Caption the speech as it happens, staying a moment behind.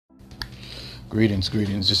Greetings.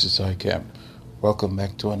 This is ICAP. Welcome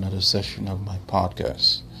back to another session of my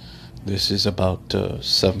podcast. This is about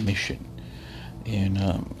submission, and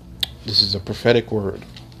this is a prophetic word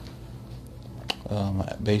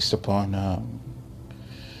based upon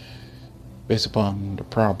the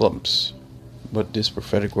problems. But this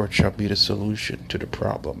prophetic word shall be the solution to the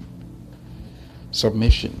problem.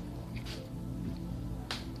 Submission.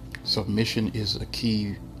 Submission is a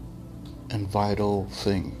key and vital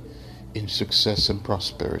thing in success and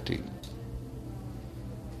prosperity.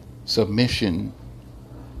 Submission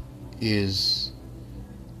is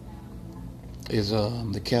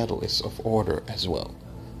the catalyst of order as well.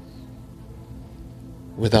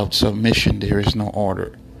 Without submission, there is no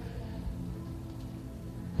order.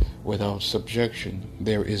 Without subjection,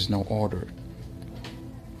 there is no order.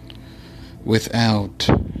 Without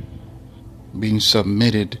being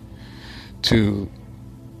submitted to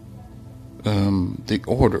the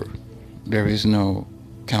order, there is no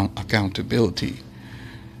accountability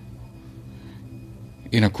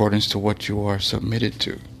in accordance to what you are submitted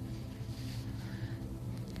to.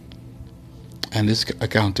 And this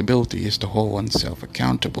accountability is to hold oneself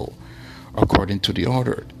accountable according to the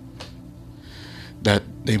order, that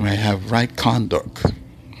they may have right conduct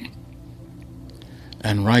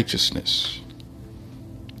and righteousness,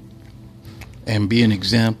 and be an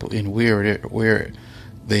example in where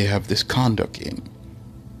they have this conduct in.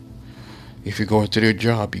 If you go to their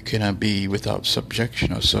job, you cannot be without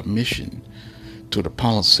subjection or submission to the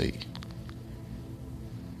policy,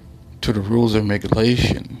 to the rules and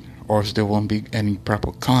regulation, or else there won't be any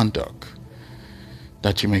proper conduct,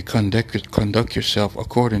 that you may conduct yourself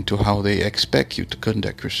according to how they expect you to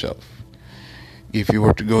conduct yourself. If you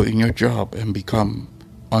were to go in your job and become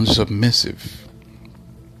unsubmissive,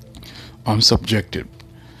 unsubjected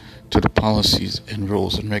to the policies and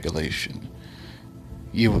rules and regulation,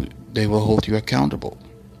 they will hold you accountable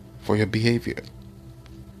for your behavior.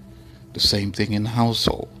 The same thing in the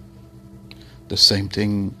household. The same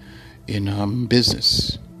thing in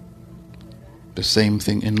business. The same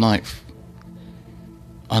thing in life.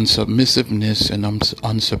 Unsubmissiveness and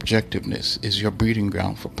unsubjectiveness is your breeding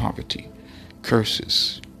ground for poverty,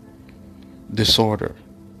 curses, disorder,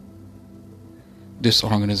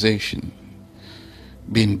 disorganization,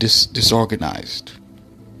 being disorganized.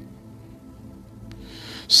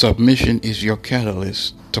 Submission is your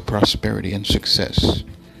catalyst to prosperity and success.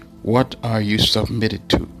 What are you submitted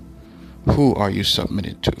to? Who are you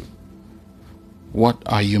submitted to? What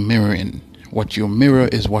are you mirroring? What you mirror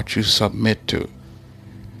is what you submit to.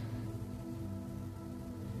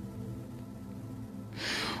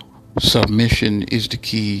 Submission is the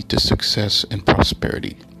key to success and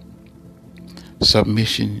prosperity.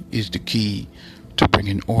 Submission is the key to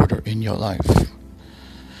bringing order in your life.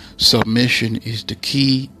 Submission is the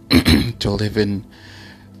key to living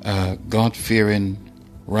God-fearing,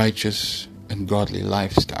 righteous, and godly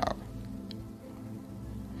lifestyle.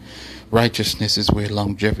 Righteousness is where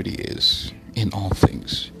longevity is in all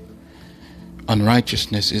things.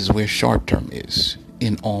 Unrighteousness is where short-term is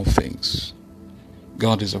in all things.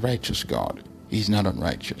 God is a righteous God. He's not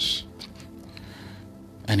unrighteous.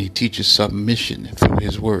 And He teaches submission through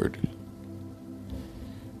His word.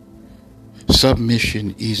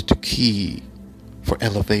 Submission is the key for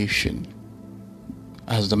elevation.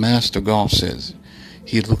 As the Master God says,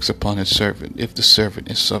 He looks upon His servant if the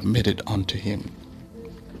servant is submitted unto Him.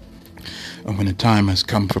 And when the time has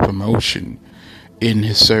come for promotion in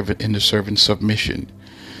the servant's submission,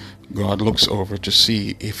 God looks over to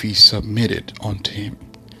see if he's submitted unto Him.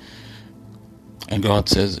 And God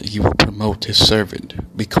says He will promote His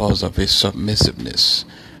servant because of his submissiveness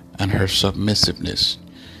and her submissiveness.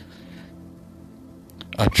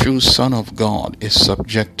 A true son of God is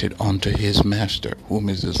subjected unto his master, whom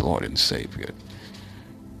is his Lord and Savior.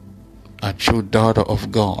 A true daughter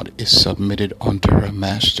of God is submitted unto her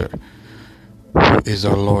master, who is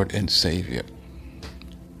our Lord and Savior.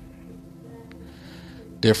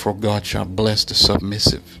 Therefore God shall bless the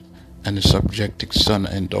submissive and the subjected son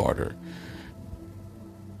and daughter.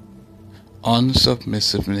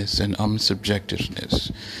 Unsubmissiveness and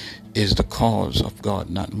unsubjectiveness is the cause of God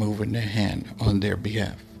not moving their hand on their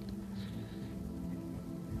behalf.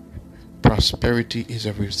 Prosperity is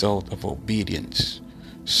a result of obedience.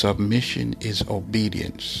 Submission is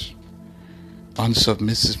obedience.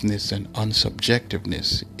 Unsubmissiveness and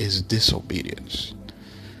unsubjectiveness is disobedience.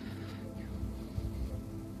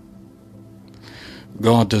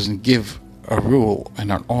 God doesn't give a rule and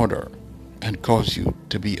an order and cause you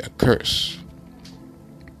to be a curse.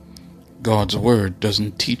 God's word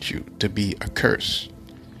doesn't teach you to be a curse.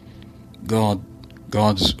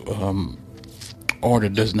 God's order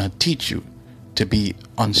does not teach you to be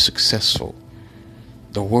unsuccessful.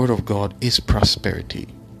 The Word of God is prosperity.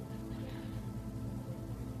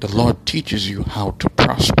 The Lord teaches you how to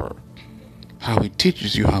prosper. How He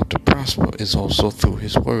teaches you how to prosper is also through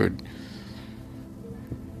His Word.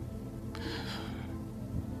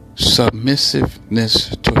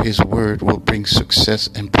 Submissiveness to His Word will bring success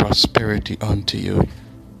and prosperity unto you.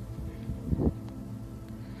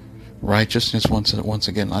 Righteousness, once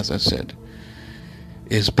again, as I said,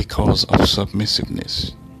 is because of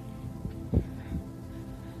submissiveness.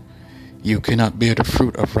 You cannot bear the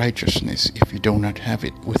fruit of righteousness if you do not have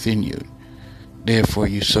it within you. Therefore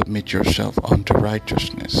you submit yourself unto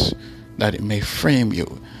righteousness, that it may frame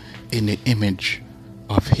you in the image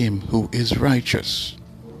of Him who is righteous.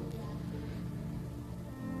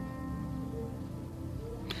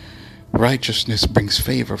 Righteousness brings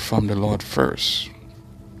favor from the Lord first.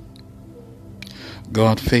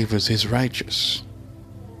 God favors His righteous.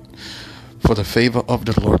 For the favor of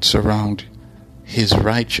the Lord surround His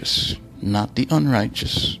righteous, not the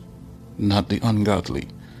unrighteous, not the ungodly,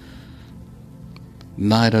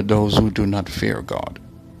 neither those who do not fear God.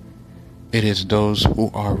 It is those who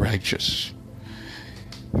are righteous.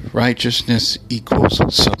 Righteousness equals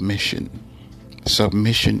submission.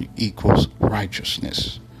 Submission equals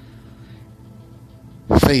righteousness.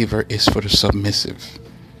 Favor is for the submissive.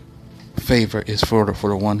 Favor is for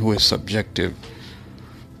the one who is subjective.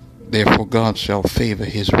 Therefore God shall favor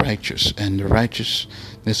His righteous, and the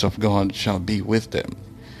righteousness of God shall be with them,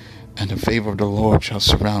 and the favor of the Lord shall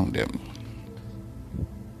surround them.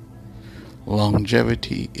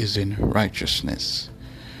 Longevity is in righteousness.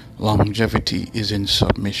 Longevity is in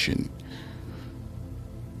submission.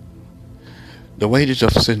 The wages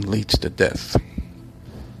of sin leads to death.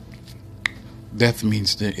 Death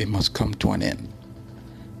means that it must come to an end.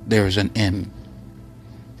 There is an end.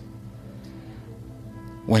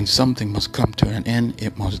 When something must come to an end,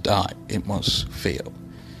 it must die. It must fail.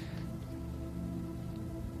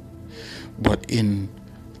 But in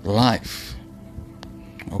life,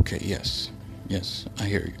 okay, yes, I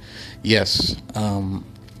hear you. Yes, the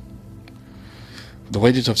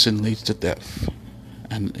wages of sin leads to death,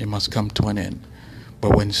 and it must come to an end.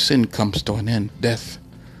 But when sin comes to an end, death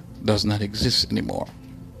does not exist anymore.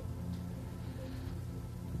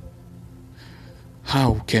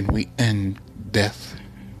 How can we end death?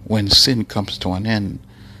 When sin comes to an end,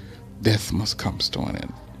 death must come to an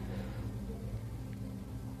end.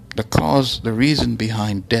 The reason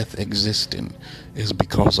behind death existing is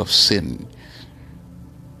because of sin.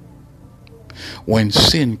 When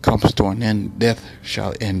sin comes to an end, death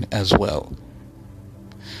shall end as well.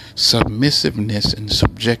 Submissiveness and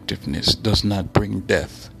subjectiveness does not bring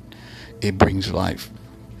death. It brings life.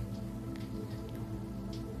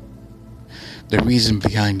 The reason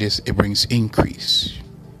behind this, it brings increase.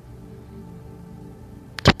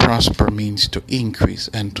 To prosper means to increase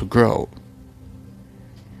and to grow.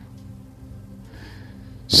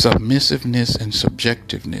 Submissiveness and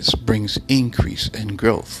subjectiveness brings increase and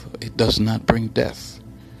growth. It does not bring death.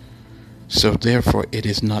 So therefore it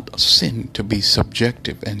is not a sin to be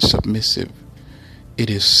subjective and submissive. It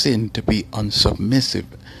is sin to be unsubmissive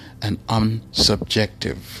and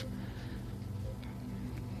unsubjective.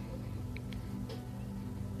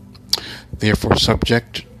 Therefore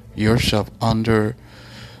subject yourself under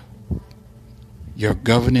your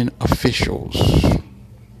governing officials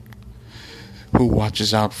who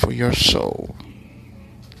watches out for your soul,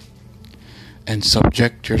 and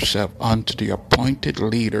subject yourself unto the appointed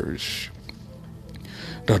leaders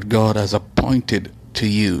that God has appointed to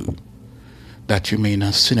you, that you may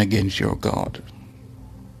not sin against your God.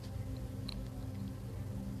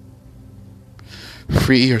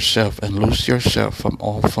 Free yourself and loose yourself from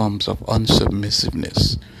all forms of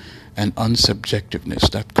unsubmissiveness and unsubjectiveness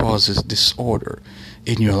that causes disorder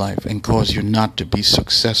in your life and cause you not to be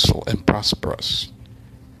successful and prosperous.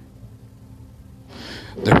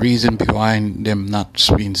 The reason behind them not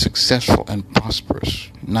being successful and prosperous,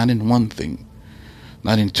 not in one thing,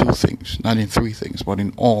 not in two things, not in three things, but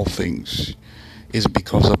in all things, is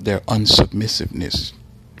because of their unsubmissiveness.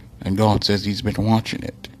 And God says He's been watching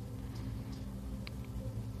it.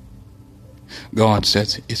 God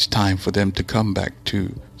says it's time for them to come back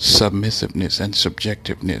to submissiveness and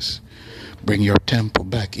subjectiveness. Bring your temple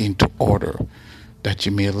back into order, that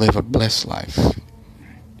you may live a blessed life.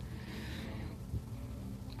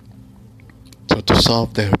 So to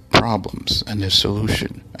solve their problems and their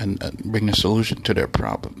solution, and bring a solution to their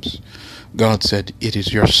problems, God said it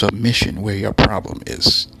is your submission where your problem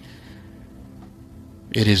is.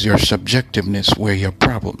 It is your subjectiveness where your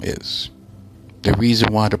problem is. The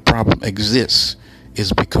reason why the problem exists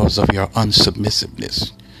is because of your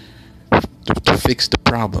unsubmissiveness. To fix the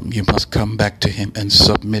problem, you must come back to him and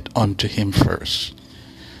submit unto him first,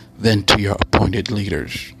 then to your appointed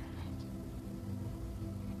leaders.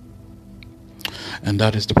 And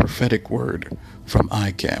that is the prophetic word from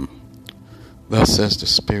ICAM. Thus says the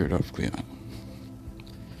Spirit of Cleon.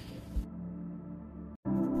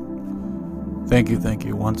 Thank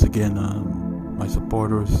you once again, my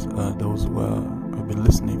supporters, those who have been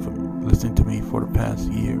listening to me for the past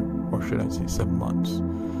year, or should I say 7 months,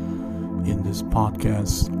 in this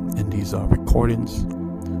podcast, in these recordings.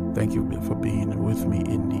 Thank you for being with me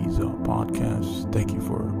in these podcasts. Thank you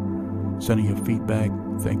for sending your feedback.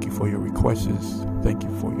 Thank you for your requests. Thank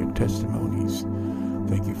you for your testimonies.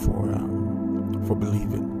 Thank you for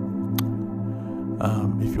believing.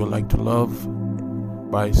 If you would like to love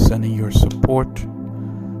by sending your support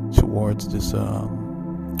towards this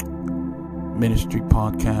ministry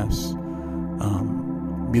podcast,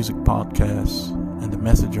 music podcast, and the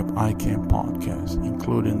Message of ICAM podcast,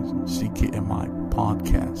 including CKMI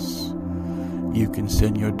podcasts, you can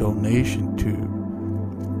send your donation to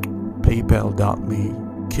paypal.me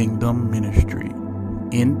Kingdom Ministry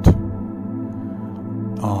int,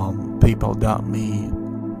 paypal.me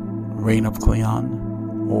Reign of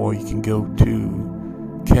Cleon, or you can go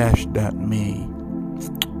to cash.me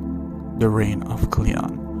The Reign of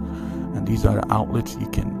Cleon. And these are the outlets you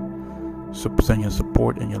can send your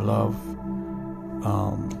support and your love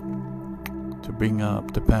to bring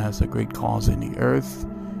up to pass a great cause in the earth.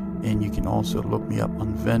 And you can also look me up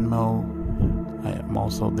on Venmo. I am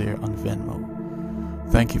also there on Venmo.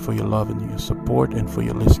 Thank you for your love and your support, and for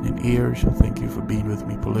your listening ears. Thank you for being with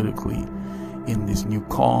me politically in this new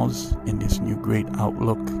cause, in this new great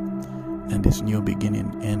outlook, and this new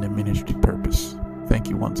beginning and the ministry purpose. Thank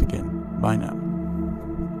you once again. Bye now.